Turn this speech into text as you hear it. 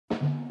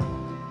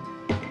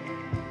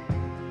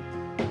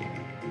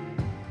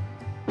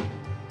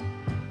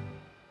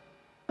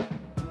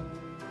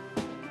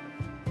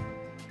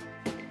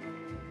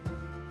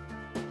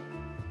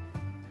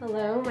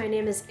Hello, my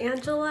name is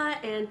Angela,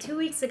 and 2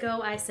 weeks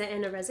ago I sent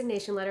in a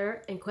resignation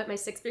letter and quit my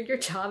six-figure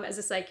job as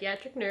a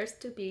psychiatric nurse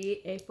to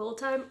be a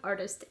full-time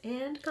artist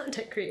and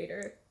content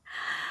creator.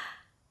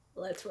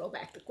 Let's roll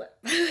back the clip.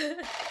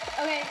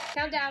 Okay,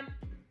 countdown.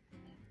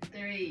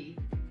 3,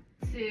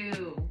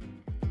 2,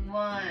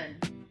 1.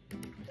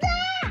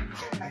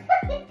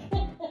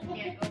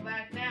 Can't go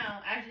back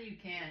now. Actually, you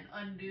can.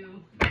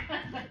 Undo.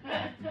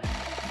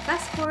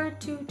 Fast forward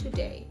to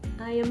today.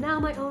 I am now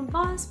my own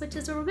boss, which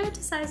is a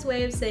romanticized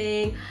way of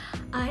saying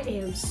I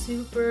am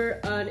super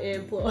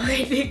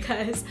unemployed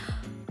because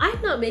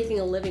I'm not making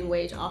a living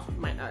wage off of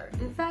my art.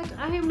 In fact,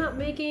 I am not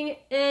making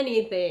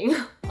anything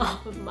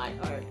off of my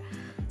art.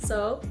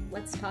 So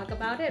let's talk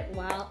about it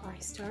while I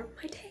start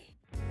my day.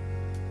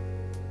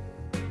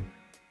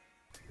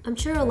 I'm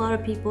sure a lot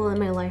of people in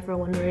my life are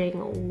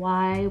wondering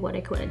why would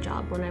I quit a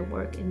job when I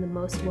work in the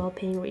most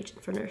well-paying region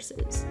for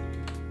nurses.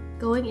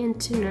 Going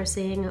into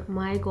nursing,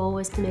 my goal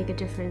was to make a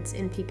difference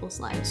in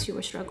people's lives who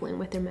were struggling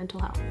with their mental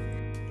health.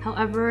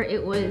 However,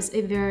 it was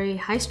a very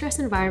high-stress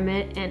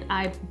environment and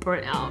I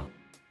burnt out.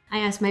 I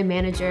asked my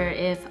manager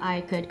if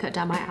I could cut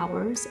down my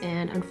hours,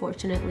 and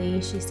unfortunately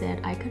she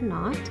said I could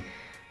not.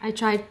 I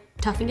tried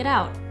toughing it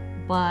out,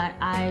 but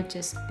I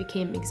just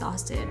became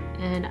exhausted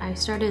and I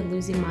started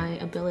losing my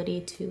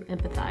ability to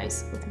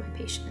empathize with my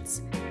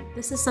patients.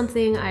 This is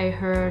something I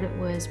heard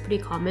was pretty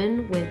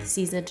common with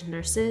seasoned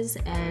nurses,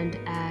 and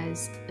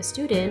as a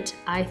student,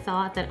 I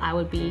thought that I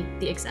would be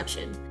the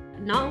exception.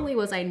 Not only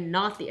was I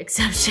not the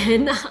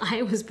exception,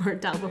 I was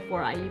burnt out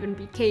before I even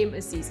became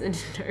a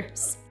seasoned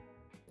nurse.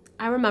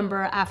 I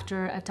remember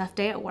after a tough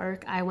day at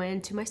work, I went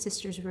into my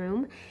sister's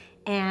room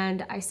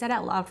and I said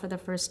out loud for the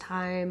first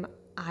time,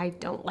 I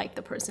don't like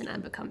the person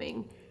I'm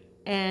becoming.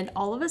 And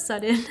all of a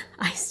sudden,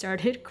 I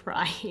started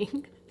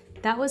crying.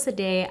 That was the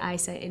day I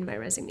sent in my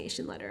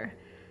resignation letter.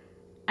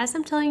 As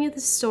I'm telling you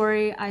this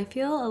story, I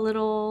feel a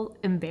little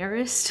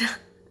embarrassed.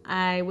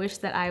 I wish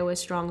that I was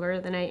stronger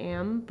than I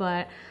am,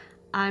 but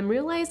I'm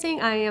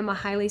realizing I am a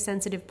highly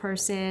sensitive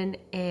person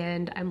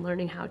and I'm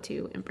learning how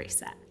to embrace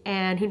that.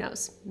 And who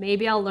knows,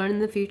 maybe I'll learn in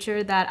the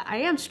future that I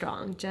am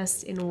strong,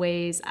 just in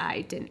ways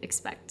I didn't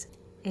expect.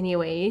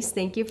 Anyways,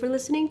 thank you for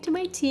listening to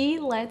my tea.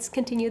 Let's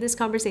continue this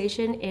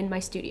conversation in my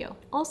studio,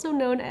 also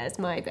known as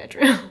my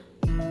bedroom.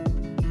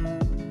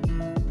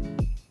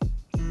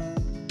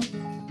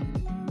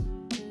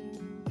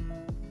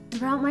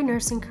 Throughout my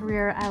nursing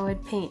career, I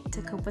would paint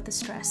to cope with the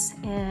stress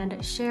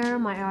and share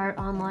my art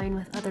online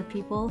with other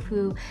people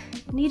who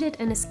needed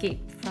an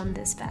escape from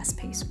this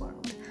fast-paced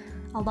world.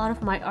 A lot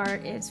of my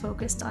art is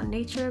focused on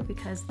nature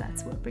because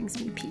that's what brings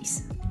me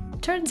peace.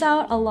 Turns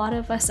out a lot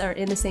of us are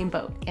in the same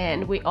boat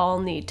and we all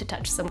need to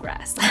touch some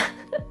grass.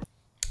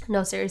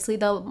 No, seriously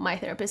though, my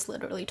therapist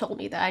literally told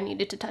me that I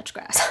needed to touch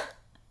grass.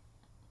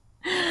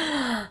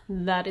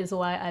 That is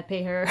why I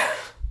pay her.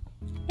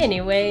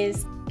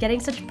 Anyways, getting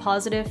such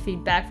positive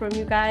feedback from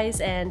you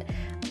guys and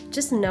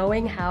just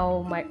knowing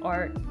how my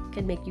art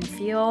can make you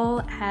feel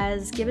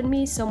has given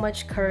me so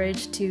much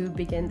courage to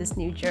begin this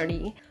new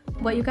journey.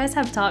 What you guys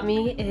have taught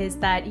me is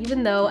that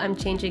even though I'm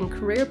changing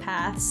career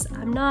paths,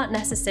 I'm not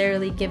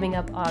necessarily giving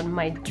up on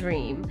my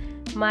dream.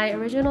 My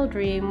original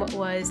dream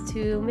was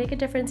to make a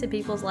difference in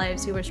people's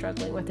lives who are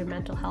struggling with their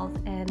mental health,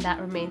 and that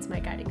remains my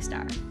guiding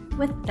star.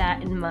 With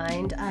that in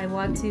mind, I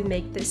want to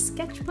make this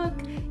sketchbook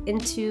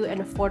into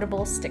an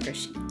affordable sticker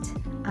sheet.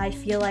 I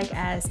feel like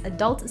as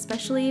adults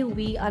especially,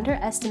 we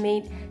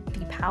underestimate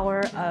the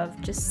power of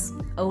just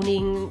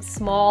owning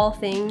small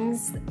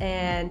things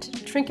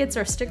and trinkets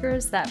or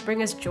stickers that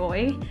bring us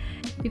joy.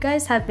 You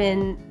guys have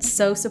been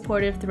so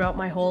supportive throughout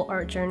my whole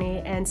art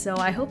journey, and so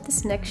I hope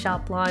this next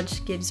shop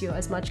launch gives you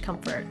as much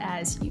comfort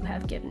as you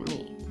have given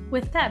me.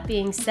 With that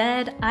being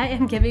said, I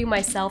am giving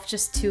myself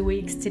just 2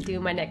 weeks to do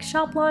my next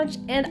shop launch,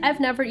 and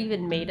I've never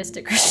even made a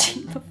sticker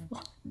sheet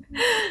before.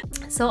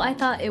 So I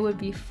thought it would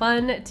be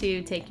fun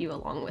to take you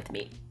along with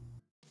me.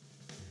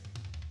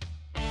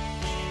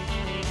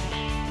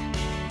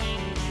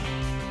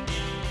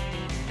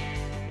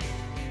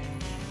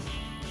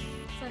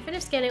 I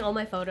finished scanning all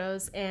my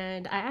photos,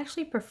 and I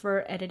actually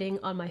prefer editing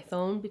on my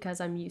phone because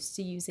I'm used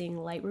to using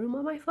Lightroom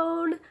on my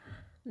phone.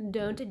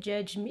 Don't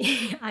judge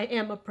me, I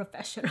am a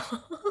professional.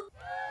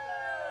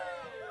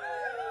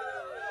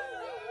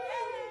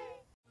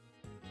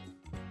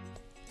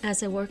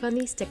 As I work on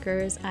these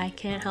stickers, I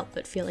can't help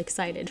but feel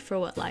excited for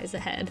what lies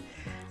ahead.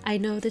 I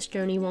know this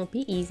journey won't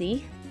be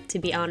easy. To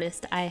be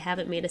honest, I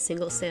haven't made a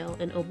single sale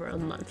in over a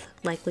month,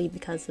 likely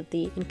because of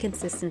the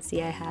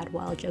inconsistency I had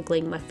while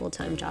juggling my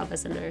full-time job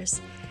as a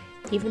nurse.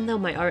 Even though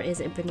my art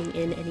isn't bringing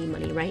in any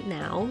money right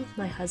now,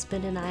 my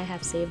husband and I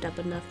have saved up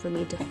enough for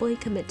me to fully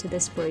commit to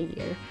this for a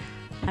year.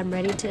 I'm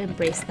ready to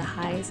embrace the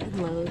highs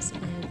and lows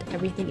and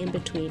everything in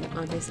between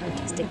on this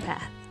artistic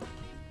path.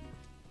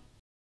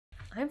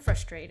 I'm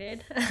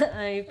frustrated.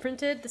 I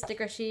printed the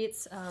sticker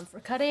sheets for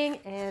cutting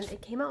and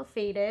it came out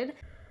faded.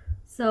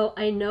 So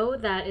I know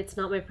that it's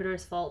not my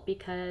printer's fault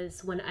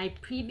because when I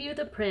preview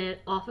the print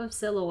off of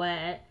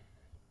Silhouette,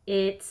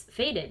 it's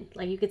faded.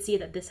 Like you could see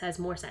that this has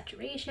more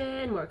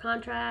saturation, more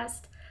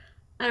contrast.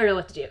 I don't know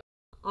what to do.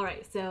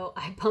 Alright, so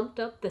I bumped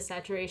up the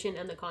saturation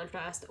and the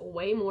contrast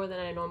way more than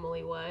I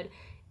normally would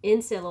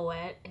in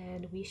silhouette,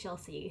 and we shall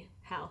see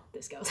how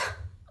this goes.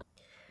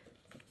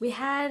 We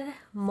had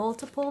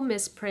multiple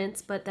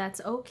misprints, but that's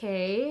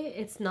okay.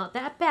 It's not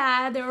that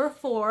bad. There were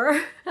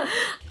 4.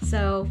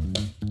 So,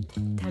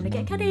 time to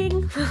get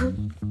cutting.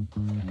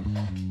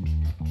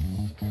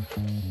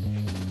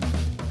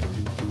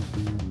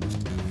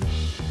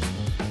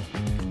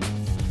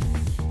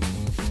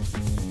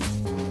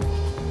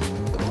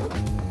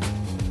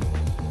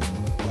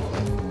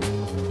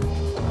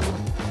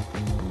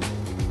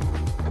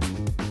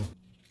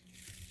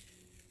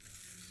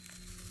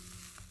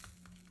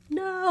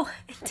 No,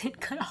 it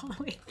didn't cut all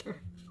the way through.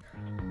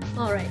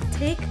 All right,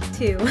 take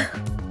 2.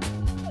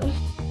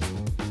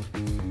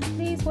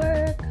 Please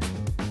work.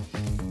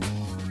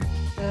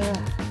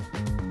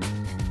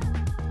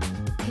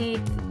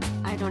 Take,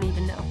 I don't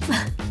even know.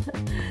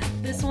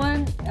 This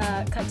one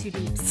cut too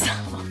deep, so.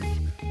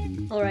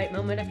 All right,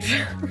 moment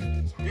after.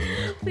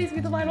 Please be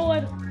the final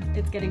one.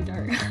 It's getting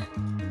dark.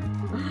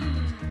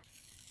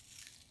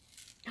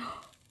 Oh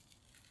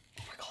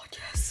my god,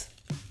 yes.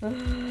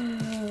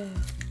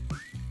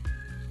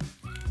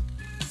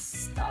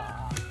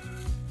 Stop.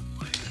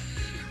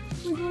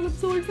 Oh my god, I'm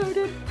so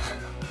excited.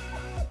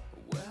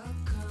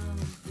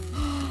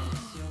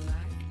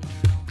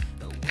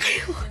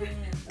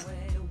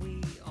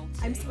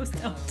 I'm so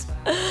stoked.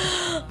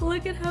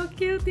 Look at how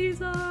cute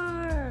these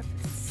are.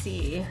 Let's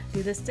see,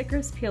 do the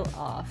stickers peel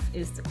off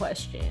is the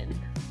question.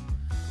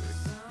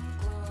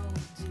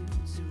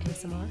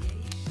 ASMR?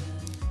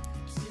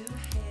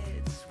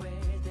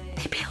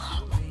 They peel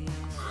off.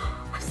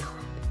 I'm so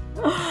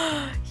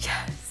happy.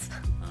 Yes.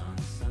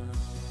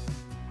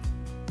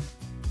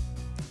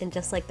 And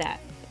just like that,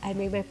 I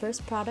made my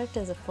first product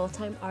as a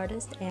full-time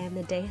artist, and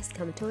the day has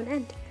come to an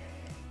end.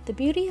 The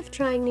beauty of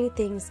trying new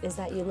things is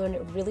that you learn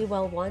it really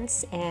well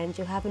once, and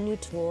you have a new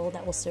tool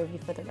that will serve you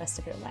for the rest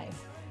of your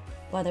life.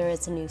 Whether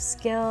it's a new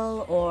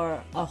skill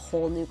or a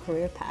whole new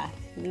career path,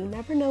 you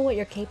never know what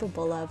you're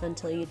capable of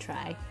until you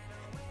try.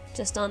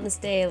 Just on this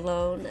day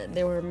alone,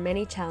 there were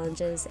many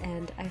challenges,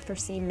 and I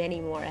foresee many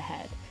more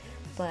ahead.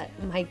 But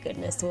my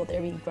goodness, will there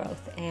be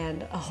growth,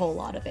 and a whole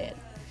lot of it.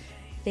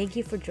 Thank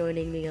you for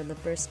joining me on the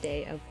first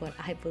day of what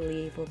I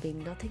believe will be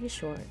nothing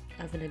short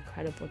of an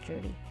incredible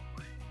journey.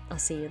 I'll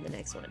see you in the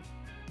next one.